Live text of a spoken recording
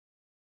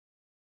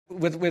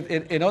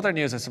In other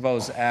news, I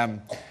suppose,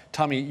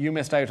 Tommy, you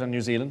missed out on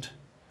New Zealand,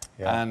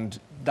 and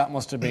that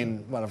must have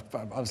been, well,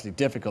 obviously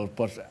difficult,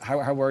 but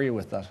how were you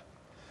with that?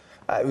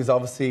 It was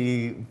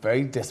obviously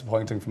very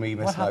disappointing for me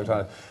missing out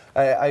on it.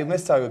 I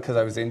missed out because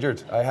I was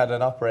injured. I had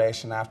an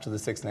operation after the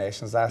Six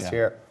Nations last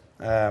year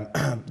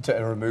to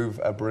remove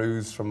a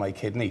bruise from my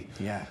kidney.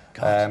 Yeah,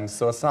 God.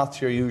 So it's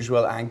not your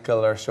usual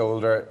ankle or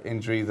shoulder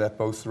injury that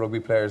most rugby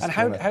players. And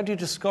how do you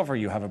discover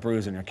you have a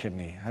bruise in your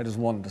kidney? How does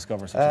one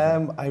discover such a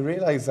thing? I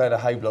realised I had a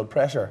high blood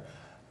pressure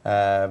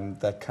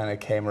that kind of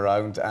came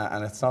around,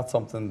 and it's not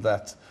something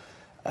that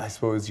I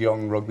suppose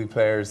young rugby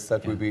players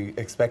that would be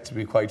expect to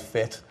be quite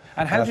fit.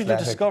 And how did you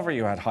discover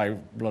you had high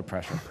blood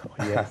pressure?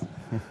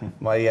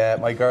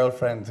 My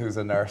girlfriend, who's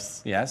a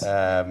nurse,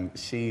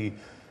 she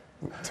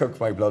took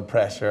my blood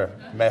pressure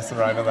messing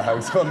around in the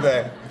house one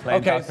day.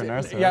 Okay,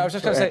 I was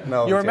just going to say,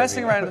 you were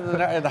messing around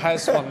in the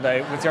house one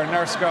day with your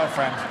nurse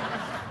girlfriend,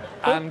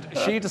 and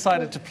she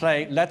decided to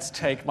play Let's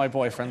Take My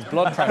Boyfriend's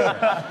Blood Pressure.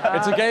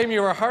 It's a game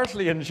you were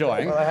heartily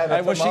enjoying. Well, I had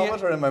a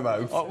thermometer in my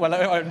mouth. Oh,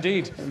 well,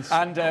 indeed.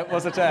 And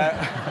was it...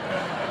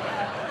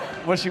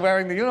 was she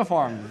wearing the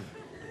uniform?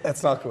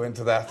 Let's not go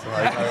into that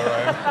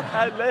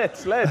tonight.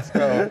 Let's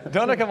go.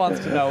 Donica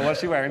wants to know, was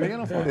she wearing the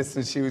uniform?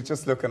 Listen, she was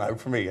just looking out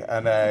for me,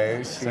 and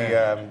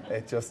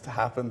it just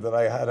happened that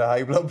I had a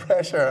high blood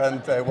pressure,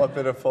 and what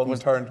bit of fun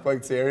turned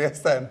quite serious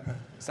then.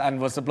 And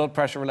was the blood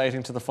pressure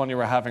relating to the fun you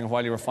were having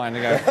while you were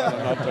finding out?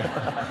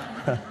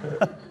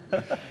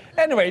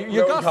 Anyway,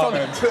 you got from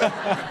it.